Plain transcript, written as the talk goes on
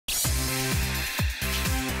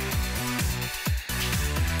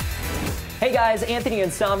Hey guys, Anthony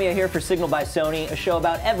and Samia here for Signal by Sony, a show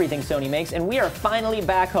about everything Sony makes, and we are finally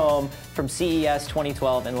back home from CES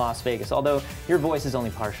 2012 in Las Vegas, although your voice is only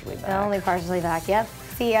partially back. Only partially back, yep.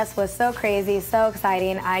 CES was so crazy, so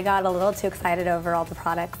exciting. I got a little too excited over all the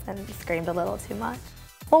products and screamed a little too much.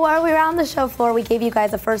 Well, while we were on the show floor, we gave you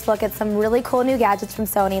guys a first look at some really cool new gadgets from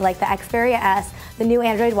Sony, like the Xperia S, the new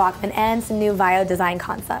Android Walkman, and some new Vio design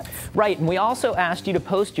concepts. Right, and we also asked you to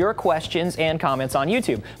post your questions and comments on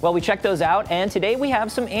YouTube. Well, we checked those out, and today we have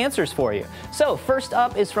some answers for you. So, first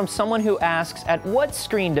up is from someone who asks, at what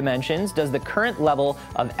screen dimensions does the current level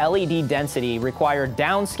of LED density require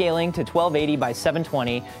downscaling to 1280 by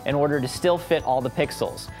 720 in order to still fit all the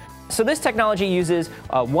pixels? So this technology uses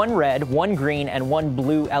one red, one green, and one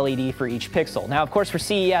blue LED for each pixel. Now, of course, for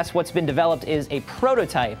CES, what's been developed is a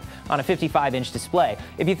prototype on a 55-inch display.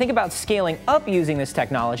 If you think about scaling up using this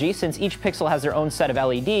technology, since each pixel has their own set of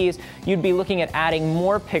LEDs, you'd be looking at adding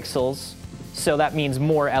more pixels, so that means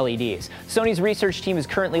more LEDs. Sony's research team is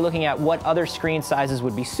currently looking at what other screen sizes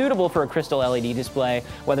would be suitable for a crystal LED display,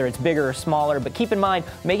 whether it's bigger or smaller, but keep in mind,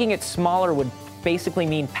 making it smaller would basically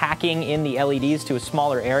mean packing in the LEDs to a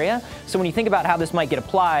smaller area. So when you think about how this might get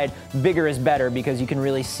applied, bigger is better because you can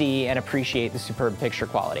really see and appreciate the superb picture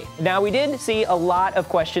quality. Now, we did see a lot of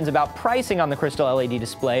questions about pricing on the crystal LED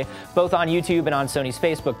display, both on YouTube and on Sony's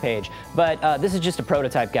Facebook page. But this is just a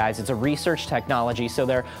prototype, guys. It's a research technology, so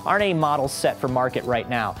there aren't any models set for market right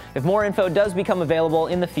now. If more info does become available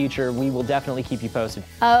in the future, we will definitely keep you posted.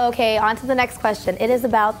 Okay, on to the next question. It is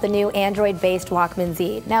about the new Android-based Walkman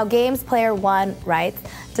Z. Now, Games Player One writes,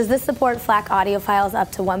 does this support FLAC audio files up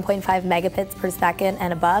to 1.5 megabits per second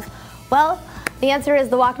and above? Well, the answer is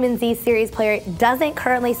the Walkman Z series player doesn't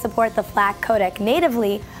currently support the FLAC codec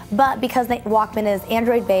natively, but because the Walkman is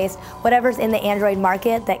Android-based, whatever's in the Android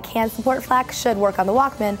market that can support FLAC should work on the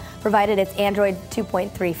Walkman, provided it's Android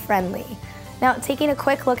 2.3 friendly. Now, taking a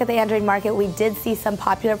quick look at the Android market, we did see some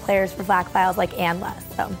popular players for FLAC files like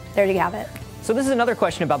Anless, so there you have it. So this is another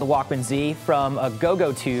question about the Walkman Z from a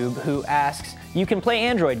GoGoTube who asks, you can play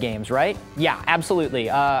Android games, right? Yeah, absolutely.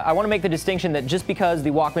 I want to make the distinction that just because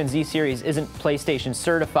the Walkman Z series isn't PlayStation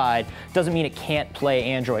certified doesn't mean it can't play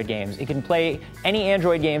Android games. It can play any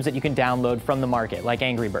Android games that you can download from the market, like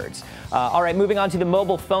Angry Birds. All right, moving on to the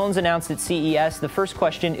mobile phones announced at CES. The first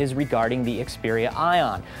question is regarding the Xperia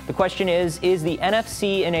Ion. The question is the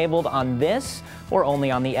NFC enabled on this or only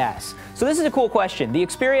on the S? So this is a cool question. The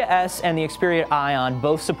Xperia S and the Xperia Ion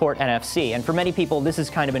both support NFC, and for many people this is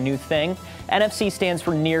kind of a new thing. NFC stands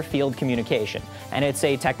for Near Field Communication, and it's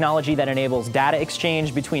a technology that enables data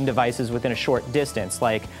exchange between devices within a short distance,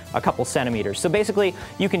 like a couple centimeters. So basically,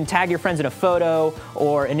 you can tag your friends in a photo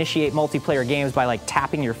or initiate multiplayer games by like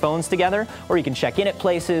tapping your phones together, or you can check in at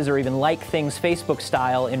places or even like things Facebook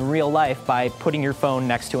style in real life by putting your phone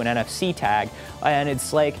next to an NFC tag. And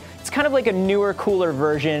it's kind of like a newer, cooler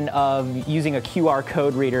version of using a QR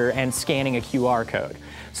code reader and scanning a QR code.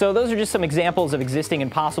 So those are just some examples of existing and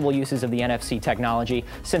possible uses of the NFC technology.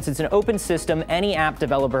 Since it's an open system, any app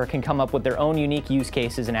developer can come up with their own unique use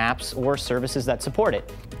cases and apps or services that support it.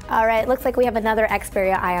 All right, looks like we have another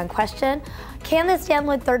Xperia Ion question. Can this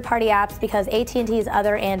download third-party apps because AT&T's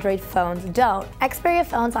other Android phones don't? Xperia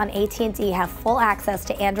phones on AT&T have full access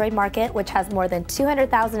to Android market, which has more than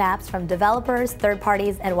 200,000 apps from developers, third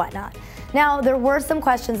parties, and whatnot. Now, there were some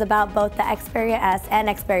questions about both the Xperia S and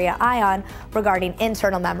Xperia Ion regarding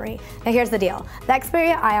internal memory. Now, here's the deal. The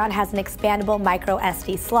Xperia Ion has an expandable micro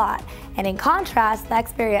SD slot, and in contrast, the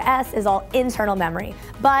Xperia S is all internal memory,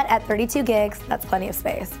 but at 32 gigs, that's plenty of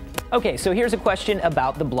space. Okay, so here's a question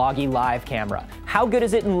about the Bloggy Live camera. How good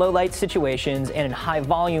is it in low-light situations and in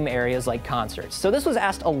high-volume areas like concerts? So this was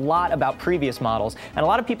asked a lot about previous models, and a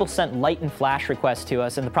lot of people sent light and flash requests to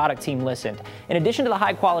us, and the product team listened. In addition to the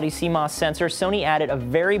high-quality CMOS sensor, Sony added a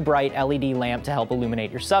very bright LED lamp to help illuminate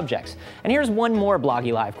your subjects. And here's one more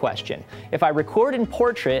Bloggy Live question. If I record in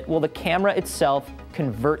portrait, will the camera itself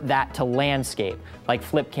convert that to landscape, like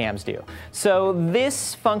flip cams do? So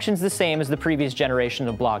this functions the same as the previous generation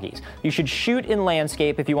of Bloggies. You should shoot in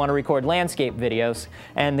landscape if you want to record landscape videos,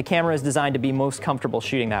 and the camera is designed to be most comfortable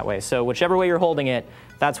shooting that way. So whichever way you're holding it,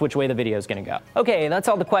 that's which way the video is going to go. Okay, that's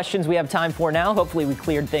all the questions we have time for now. Hopefully we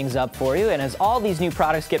cleared things up for you, and as all these new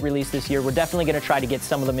products get released this year, we're definitely going to try to get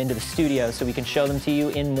some of them into the studio so we can show them to you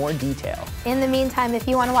in more detail. In the meantime, if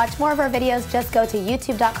you want to watch more of our videos, just go to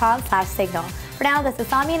youtube.com/signal. For now, this is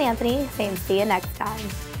Samia and Anthony saying see you next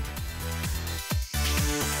time.